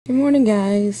Good morning,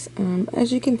 guys.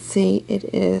 As you can see, it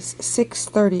is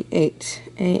 6:38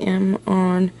 a.m.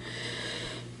 on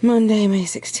Monday, May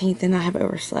 16th, and I have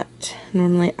overslept.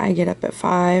 Normally, I get up at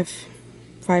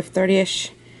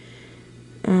 5:30ish.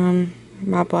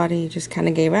 My body just kind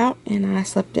of gave out, and I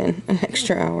slept in an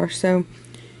extra hour. So,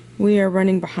 we are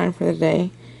running behind for the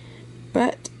day.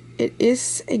 But it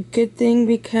is a good thing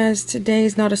because today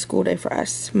is not a school day for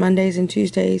us. Mondays and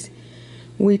Tuesdays,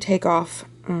 we take off.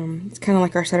 It's kind of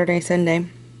like our Saturday, Sunday.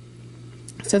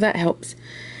 So that helps.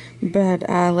 But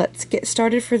let's get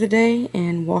started for the day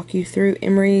and walk you through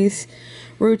Amery's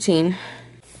routine.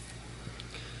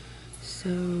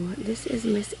 So this is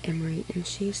Miss Amery, and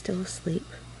she's still asleep.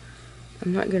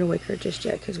 I'm not going to wake her just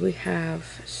yet because we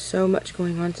have so much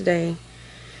going on today.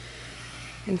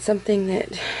 And something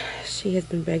that she has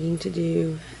been begging to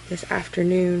do this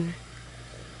afternoon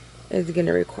is going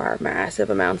to require massive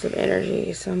amounts of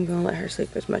energy, so I'm going to let her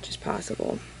sleep as much as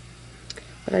possible.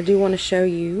 But I do want to show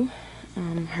you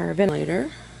her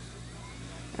ventilator.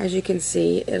 As you can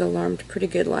see, it alarmed pretty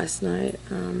good last night.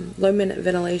 Low minute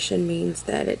ventilation means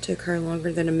that it took her longer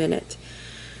than a minute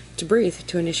to breathe,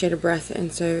 to initiate a breath,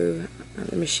 and so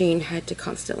the machine had to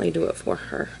constantly do it for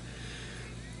her.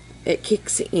 It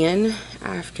kicks in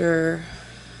after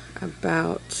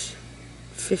about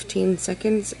 15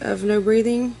 seconds of no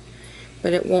breathing,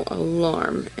 but it won't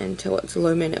alarm until it's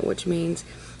low minute, which means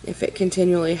if it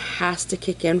continually has to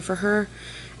kick in for her,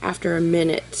 after a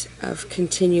minute of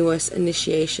continuous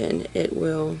initiation, it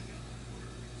will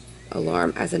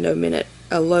alarm as a low minute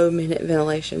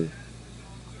ventilation.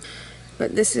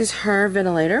 But this is her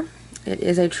ventilator. It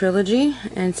is a Trilogy,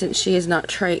 and since she is not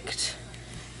trached,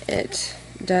 it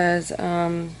does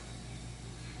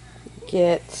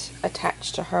get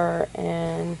attached to her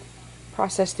and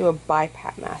processed through a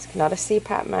BiPAP mask. Not a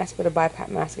CPAP mask, but a BiPAP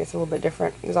mask. It's a little bit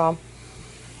different is all.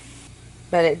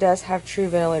 But it does have true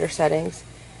ventilator settings.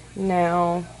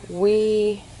 Now,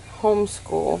 we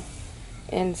homeschool,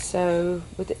 and so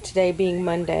with it today being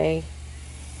Monday,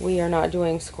 we are not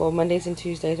doing school. Mondays and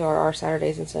Tuesdays are our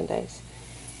Saturdays and Sundays.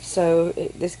 So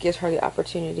this gives her the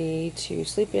opportunity to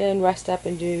sleep in, rest up,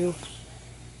 and do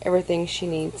everything she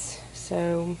needs.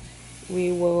 So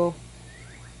we will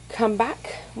come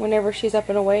back whenever she's up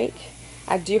and awake.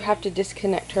 I do have to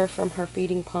disconnect her from her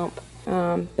feeding pump,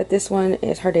 but this one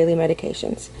is her daily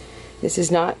medications. This is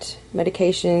not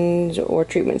medications or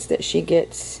treatments that she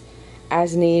gets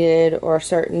as needed or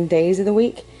certain days of the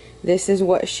week. This is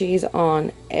what she's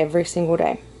on every single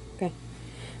day. Okay,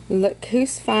 look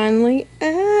who's finally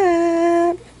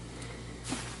up.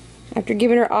 After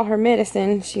giving her all her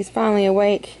medicine, she's finally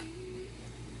awake,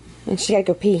 and she gotta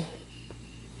go pee.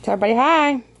 Tell everybody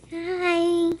hi.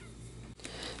 Hi.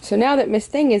 So now that Miss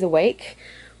Thing is awake,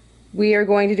 we are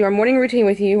going to do our morning routine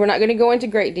with you. We're not going to go into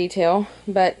great detail,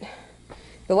 but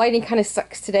the lighting kind of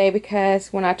sucks today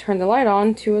because when I turned the light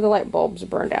on, 2 of the light bulbs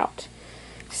burned out.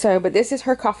 So, but this is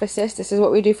her cough assist. This is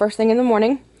what we do first thing in the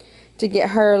morning to get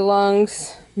her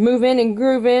lungs moving and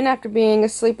grooving after being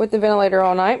asleep with the ventilator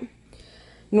all night.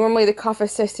 Normally the cough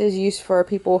assist is used for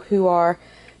people who are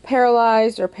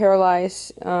paralyzed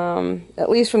at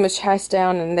least from the chest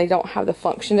down, and they don't have the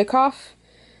function to cough.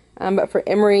 But for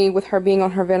Amery, with her being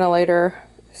on her ventilator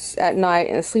at night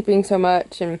and sleeping so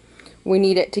much, and we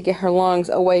need it to get her lungs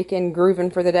awake and grooving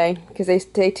for the day, because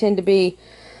they tend to be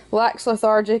lax,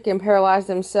 lethargic, and paralyzed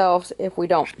themselves if we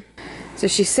don't. So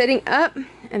she's sitting up,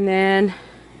 and then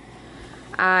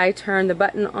I turn the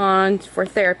button on for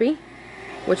therapy,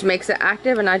 which makes it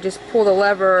active, and I just pull the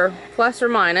lever plus or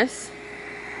minus.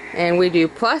 And we do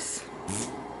plus,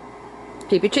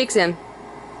 keep your cheeks in,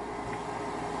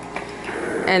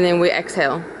 and then we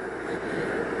exhale.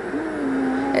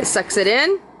 It sucks it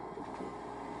in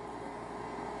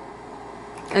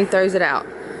and throws it out.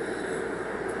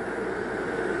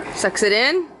 Sucks it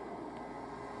in,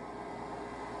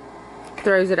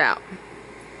 throws it out.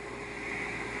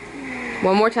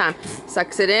 One more time.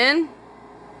 Sucks it in,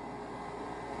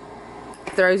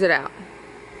 throws it out.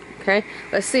 Okay,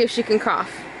 let's see if she can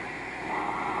cough.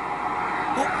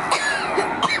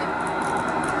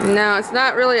 No, it's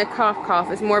not really a cough,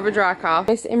 it's more of a dry cough.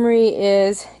 Miss Amery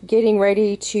is getting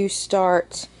ready to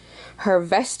start her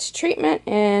vest treatment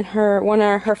and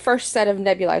her first set of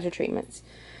nebulizer treatments.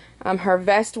 Her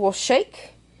vest will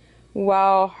shake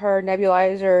while her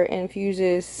nebulizer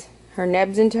infuses her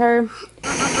nebs into her.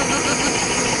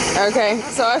 Okay,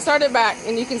 so I started back,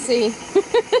 and you can see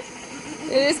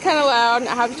it is kind of loud, and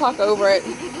I have to talk over it.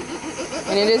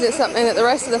 And it isn't something that the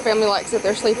rest of the family likes if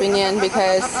they're sleeping in,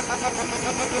 because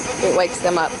it wakes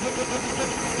them up.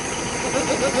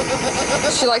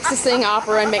 She likes to sing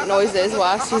opera and make noises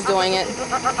while she's doing it.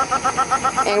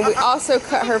 And we also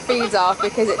cut her feeds off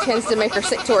because it tends to make her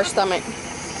sick to her stomach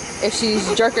if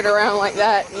she's jerking around like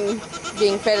that and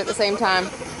being fed at the same time.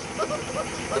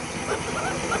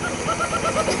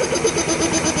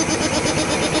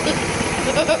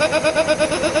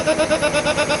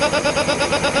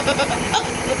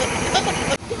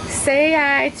 Say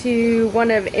hi to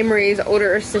one of Amery's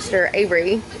older sister,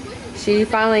 Amery. She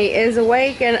finally is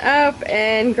awake and up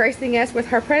and gracing us with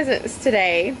her presence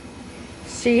today.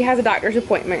 She has a doctor's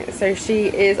appointment, so she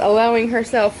is allowing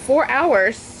herself 4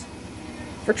 hours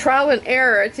for trial and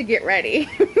error to get ready.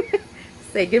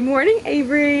 Say good morning,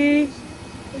 Amery.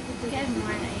 Good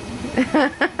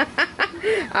morning.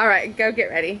 Alright, go get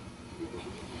ready.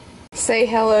 Say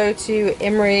hello to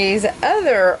Amery's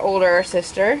other older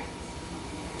sister,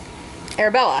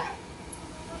 Arabella.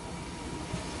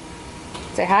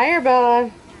 Say hi, Arabella.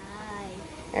 Hi.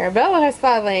 Arabella has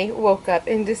finally woke up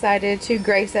and decided to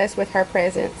grace us with her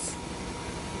presence.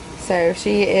 So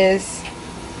she is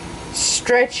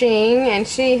stretching, and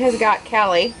she has got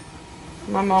Callie,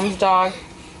 my mom's dog.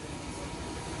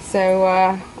 So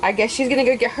I guess she's gonna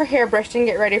go get her hair brushed and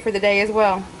get ready for the day as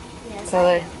well. Yes,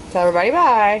 So tell everybody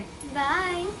bye.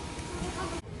 bye.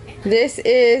 This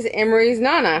is Amery's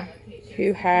Nana,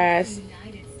 who has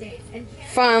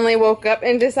finally woke up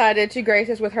and decided to grace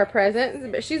us with her presence,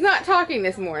 but she's not talking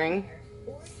this morning.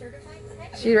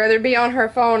 She'd rather be on her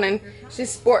phone, and she's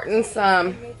sporting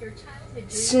some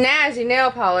snazzy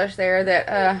nail polish there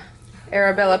that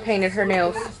Arabella painted her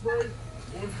nails.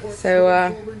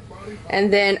 So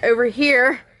and then over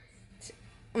here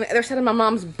on the other side of my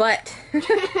mom's butt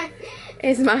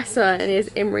is my son, is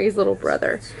Amery's little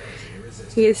brother.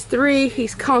 He is 3,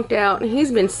 he's conked out, and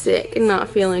he's been sick and not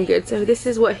feeling good, so this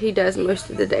is what he does most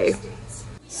of the day.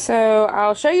 So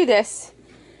I'll show you this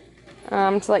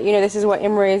to let you know this is what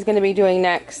Amery is going to be doing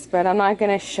next, but I'm not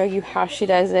going to show you how she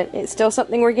does it. It's still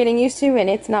something we're getting used to, and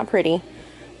it's not pretty.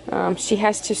 She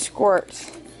has to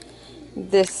squirt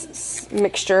this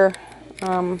mixture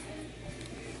of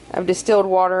distilled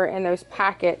water in those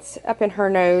packets up in her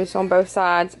nose on both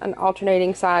sides, on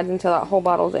alternating sides, until that whole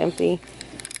bottle's empty.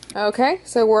 Okay,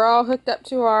 so we're all hooked up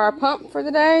to our pump for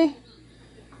the day.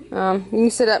 You can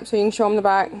sit up so you can show them the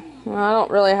back. Well, I don't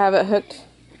really have it hooked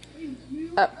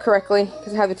up correctly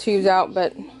because I have the tubes out,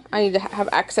 but I need to have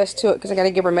access to it because I got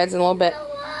to give her meds in a little bit.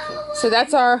 So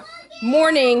that's our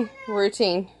morning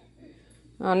routine.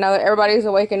 Now that everybody's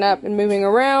waking up and moving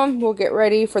around, we'll get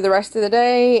ready for the rest of the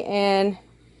day and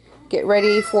get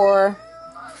ready for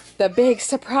the big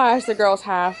surprise the girls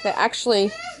have. They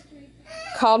actually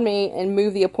called me and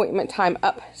moved the appointment time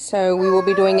up, so we will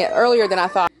be doing it earlier than I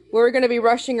thought. We were going to be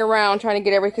rushing around trying to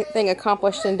get everything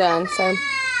accomplished and done, so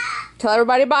tell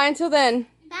everybody bye until then.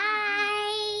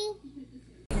 Bye.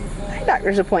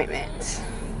 Doctor's appointment.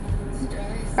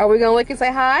 Are we going to look and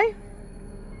say hi?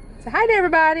 Say hi to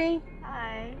everybody.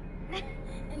 Hi.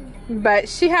 But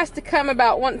she has to come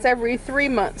about once every 3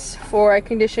 months for a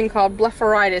condition called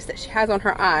blepharitis that she has on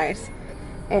her eyes.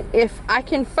 And if I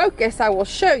can focus, I will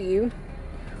show you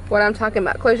what I'm talking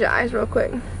about. Close your eyes real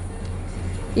quick.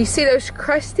 You see those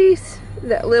crusties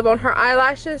that live on her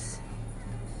eyelashes?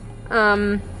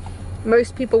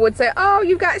 Most people would say, oh,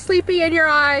 you've got sleepy in your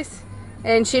eyes,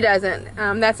 and she doesn't.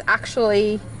 That's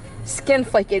actually skin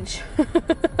flakage.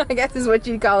 I guess is what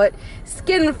you'd call it.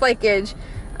 Skin flakage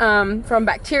from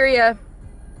bacteria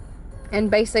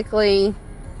and basically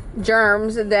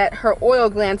germs that her oil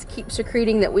glands keep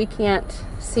secreting that we can't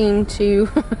seem to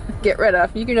get rid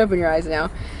of. You can open your eyes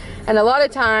now. And a lot of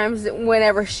times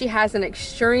whenever she has an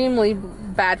extremely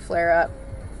bad flare-up,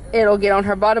 it'll get on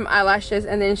her bottom eyelashes,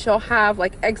 and then she'll have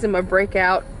like eczema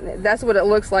breakout. That's what it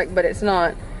looks like, but it's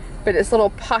not. But it's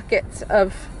little pockets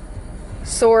of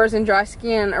sores and dry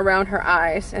skin around her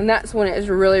eyes, and that's when it is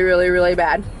really, really, really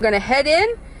bad. I'm gonna head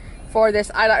in for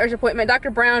this eye doctor's appointment. Dr.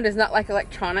 Brown does not like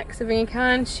electronics of any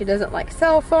kind. She doesn't like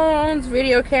cell phones,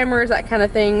 video cameras, that kind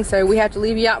of thing, so we have to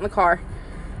leave you out in the car.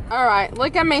 Alright,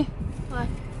 look at me. What?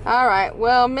 Alright,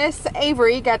 well, Miss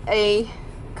Amery got a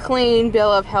clean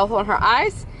bill of health on her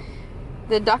eyes.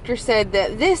 The doctor said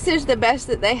that this is the best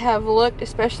that they have looked,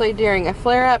 especially during a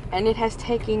flare-up, and it has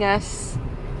taken us,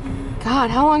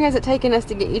 God, how long has it taken us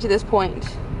to get you to this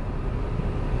point?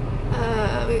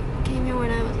 We came here when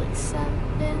I was like 7.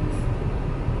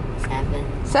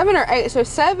 7 or 8, so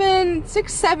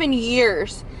 6, 7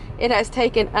 years it has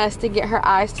taken us to get her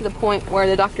eyes to the point where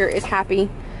the doctor is happy.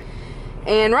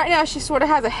 And right now she sort of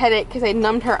has a headache because they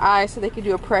numbed her eyes so they could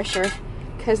do a pressure,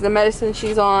 because the medicine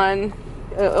she's on,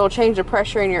 it'll change the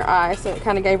pressure in your eye, so it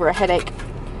kind of gave her a headache.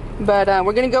 But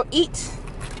we're gonna go eat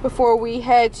before we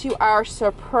head to our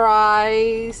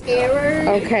surprise Error.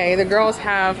 Okay, the girls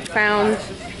have found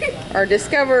or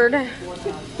discovered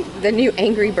the new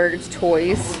Angry Birds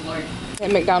toys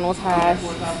that McDonald's has.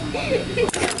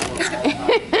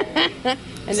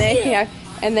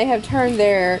 and they have turned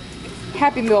their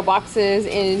Happy Meal boxes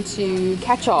into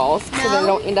catch-alls so they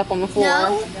don't end up on the floor.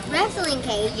 No, wrestling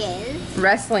cages.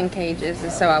 Wrestling cages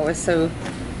is so I was so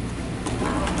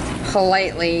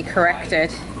politely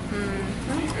corrected.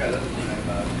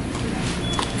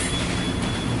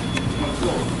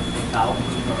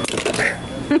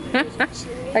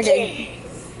 Okay.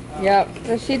 Yep.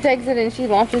 So she takes it and she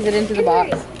launches it into the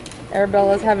box.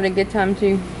 Arabella's having a good time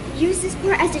too. Use this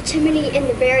part as a chimney in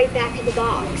the very back of the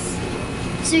box.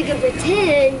 So you can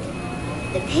pretend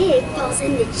the pig falls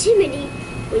in the chimney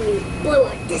when you blow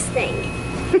up this thing.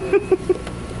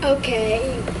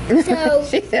 Okay. So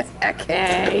She says,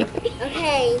 okay.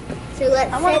 okay. So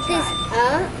let's set this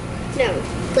up. No.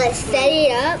 Let's set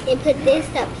it up and put this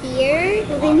up here.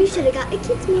 Well, then you should have got the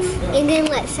kids meal. And then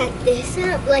let's set this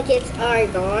up like it's our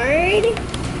guard.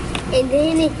 And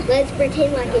then let's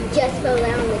pretend like it just fell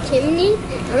down the chimney.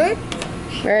 Huh?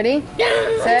 Ready?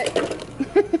 Set.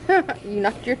 You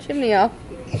knocked your chimney off.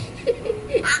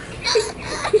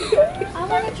 I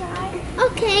want to try.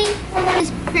 Okay.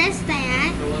 Just press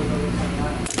that.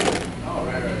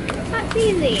 That's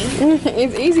easy.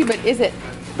 It's easy, but is it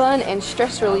fun and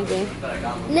stress relieving?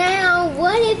 Now,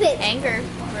 what if it's anger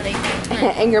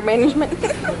Anger management.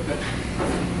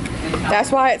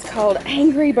 That's why it's called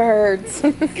Angry Birds.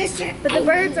 But the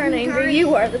birds aren't angry,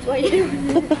 you are. That's why you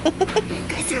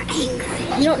Because they're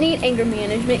angry. You don't need anger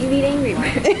management, you need Angry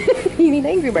Birds. You need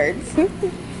Angry Birds.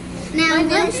 Now,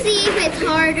 let's see if it's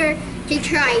harder to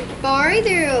try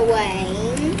farther away.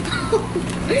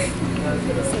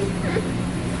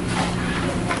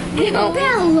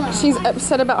 Oh, she's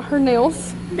upset about her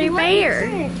nails. They're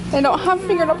bare. They don't have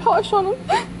fingernail polish on them.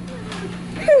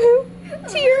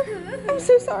 Tear. I'm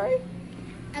so sorry.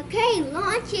 Okay,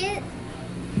 launch it.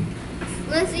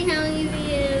 Let's see how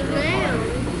easy it is now.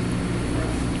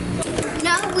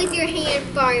 Not with your hand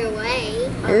far away.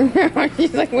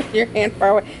 She's like, with your hand far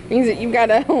away. Means that you've got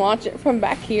to launch it from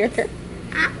back here.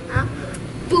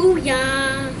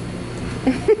 Booyah.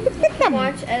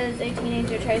 Watch as a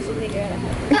teenager tries to figure out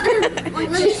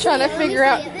how She's trying to figure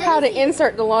out how to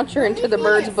insert the launcher into the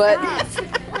bird's butt.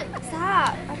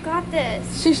 Stop, I've got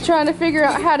this. She's trying to figure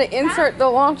out how to insert the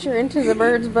launcher into the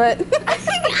bird's butt. Figure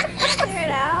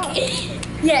it out.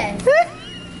 Yes.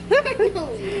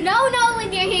 No,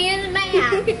 with your hand back.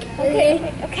 Okay.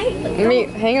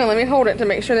 Hang on, let me hold it to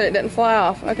make sure that it doesn't fly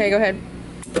off. Okay, go ahead.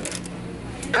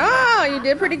 Oh, you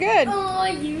did pretty good. Oh,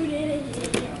 you did it.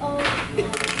 Oh.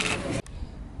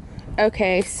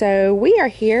 Okay, so we are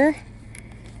here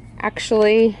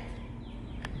actually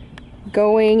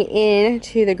going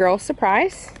into the girls'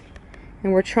 surprise,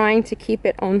 and we're trying to keep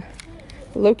it on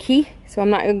low key, so I'm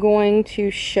not going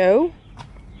to show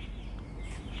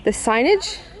the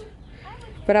signage,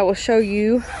 but I will show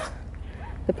you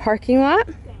the parking lot.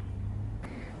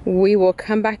 We will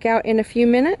come back out in a few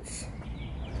minutes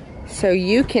so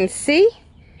you can see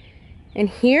and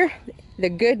hear the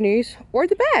good news or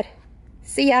the bad.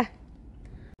 See ya.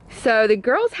 So the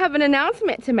girls have an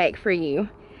announcement to make for you.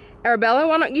 Arabella,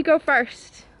 why don't you go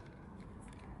first?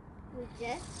 We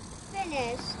just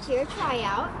finished your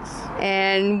tryouts.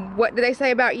 And what do they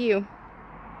say about you?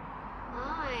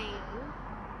 I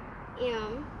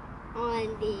am on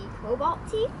the Cobalt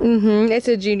team. It's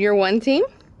a Junior 1 team.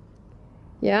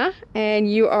 Yeah,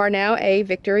 and you are now a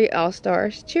Victory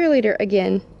All-Stars cheerleader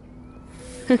again.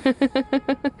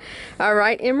 All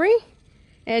right, Amery.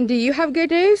 And do you have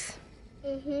good news?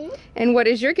 And what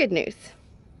is your good news?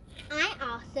 I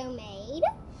also made,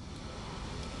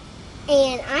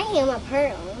 and I am a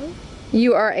pearl.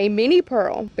 You are a mini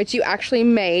pearl, but you actually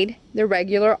made the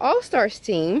regular All-Stars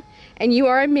team, and you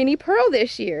are a mini pearl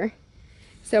this year.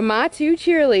 So my two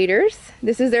cheerleaders,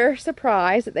 this is their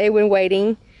surprise that they've been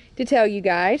waiting to tell you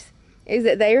guys, is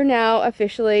that they are now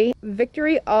officially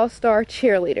Victory All-Star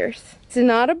cheerleaders. It's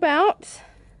not about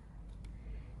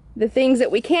the things that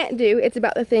we can't do, it's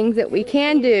about the things that we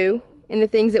can do and the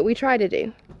things that we try to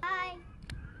do. Bye.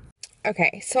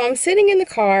 Okay, so I'm sitting in the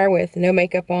car with no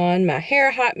makeup on, my hair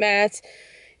a hot mess,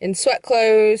 in sweat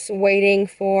clothes, waiting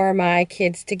for my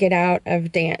kids to get out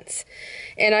of dance.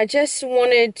 And I just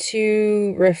wanted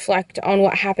to reflect on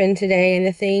what happened today and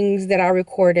the things that I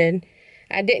recorded.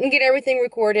 I didn't get everything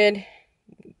recorded.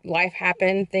 Life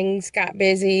happened, things got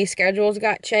busy, schedules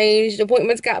got changed,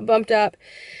 appointments got bumped up,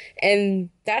 and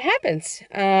that happens.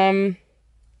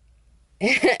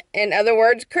 In other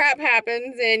words, crap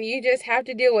happens and you just have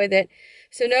to deal with it.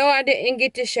 So no, I didn't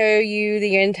get to show you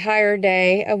the entire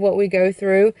day of what we go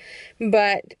through,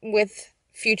 but with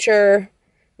future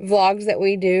vlogs that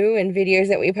we do and videos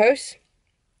that we post,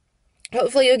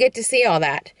 hopefully you'll get to see all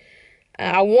that.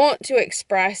 I want to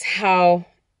express how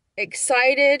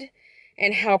excited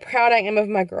and how proud I am of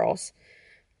my girls.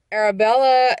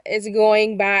 Arabella is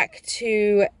going back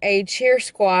to a cheer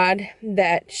squad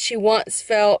that she once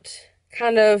felt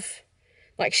kind of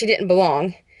like she didn't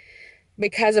belong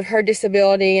because of her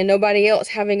disability and nobody else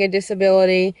having a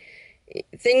disability.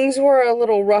 Things were a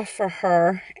little rough for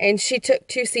her, and she took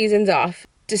 2 seasons off.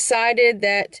 Decided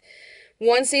that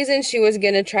one season she was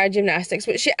going to try gymnastics,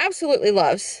 which she absolutely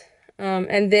loves.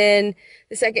 And then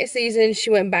the second season she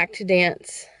went back to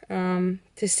dance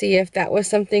to see if that was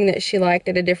something that she liked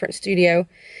at a different studio.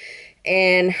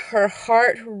 And her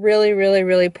heart really, really,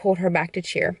 really pulled her back to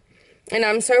cheer. And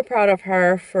I'm so proud of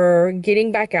her for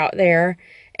getting back out there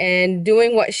and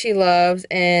doing what she loves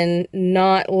and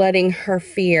not letting her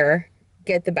fear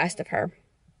get the best of her.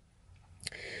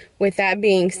 With that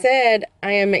being said,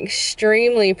 I am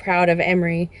extremely proud of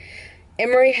Amery.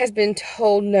 Amery has been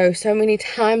told no so many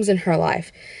times in her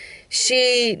life.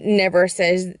 She never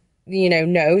says,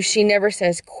 no. She never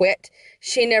says quit.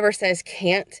 She never says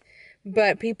can't.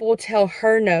 But people tell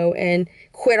her no and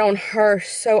quit on her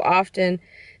so often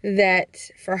that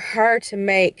for her to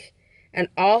make an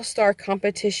all-star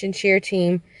competition cheer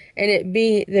team and it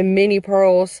be the Mini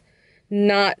Pearls,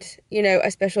 not,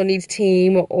 a special needs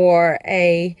team or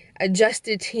a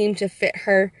adjusted team to fit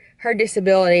her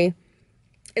disability,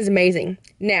 is amazing.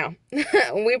 Now,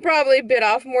 we probably bit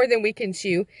off more than we can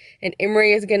chew, and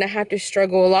Amery is going to have to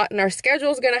struggle a lot, and our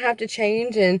schedule is going to have to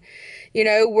change, and,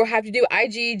 we'll have to do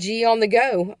IgG on the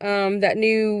go. The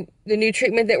new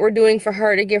treatment that we're doing for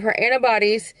her to give her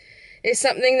antibodies is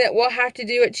something that we'll have to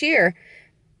do at cheer.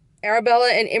 Arabella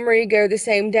and Amery go the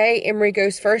same day. Amery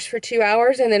goes first for 2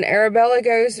 hours, and then Arabella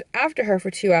goes after her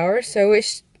for 2 hours. So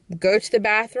it's go to the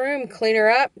bathroom, clean her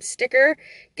up, stick her,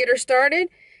 get her started,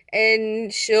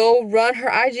 and she'll run her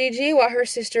IgG while her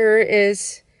sister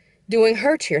is doing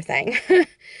her cheer thing.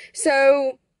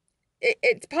 So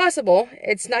it's possible.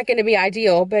 It's not going to be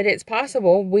ideal, but it's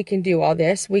possible. We can do all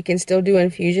this. We can still do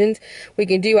infusions. We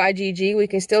can do IgG. We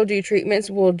can still do treatments.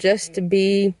 We'll just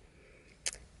be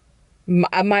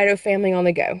a Mito family on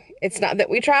the go. It's not that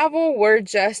we travel. We're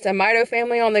just a Mito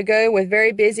family on the go with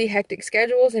very busy, hectic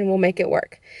schedules, and we'll make it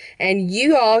work. And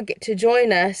you all get to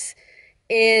join us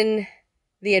in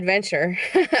the adventure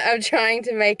of trying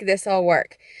to make this all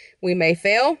work. We may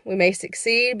fail, we may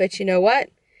succeed, but you know what?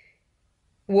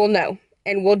 We'll know,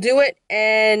 and we'll do it,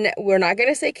 and we're not going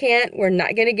to say can't. We're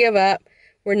not going to give up.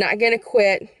 We're not going to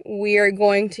quit. We are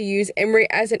going to use Amery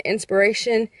as an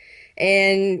inspiration,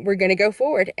 and we're going to go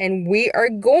forward, and we are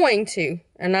going to,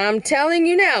 and I'm telling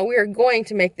you now, we are going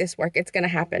to make this work. It's going to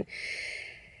happen.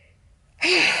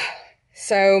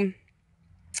 So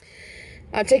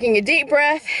I'm taking a deep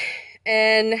breath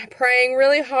and praying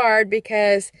really hard,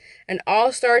 because an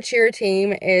all-star cheer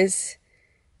team is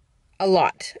a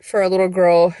lot for a little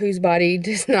girl whose body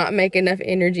does not make enough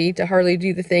energy to hardly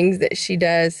do the things that she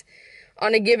does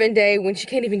on a given day when she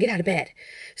can't even get out of bed.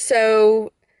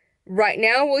 So right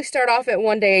now we start off at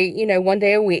one day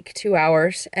a week, 2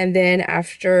 hours, and then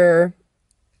after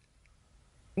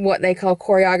what they call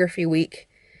choreography week,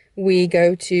 we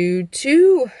go to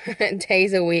 2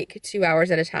 days a week, 2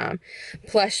 hours at a time.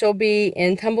 Plus she'll be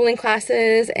in tumbling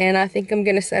classes, and I think I'm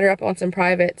going to set her up on some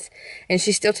privates, and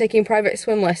she's still taking private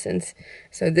swim lessons.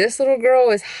 So this little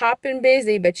girl is hopping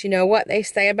busy, but you know what they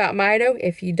say about Mito?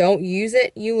 If you don't use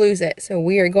it, you lose it. So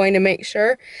we are going to make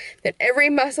sure that every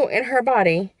muscle in her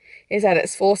body is at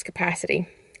its fullest capacity.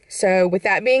 So with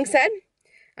that being said,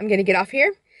 I'm going to get off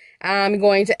here. I'm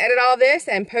going to edit all this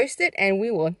and post it, and we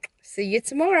will see you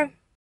tomorrow.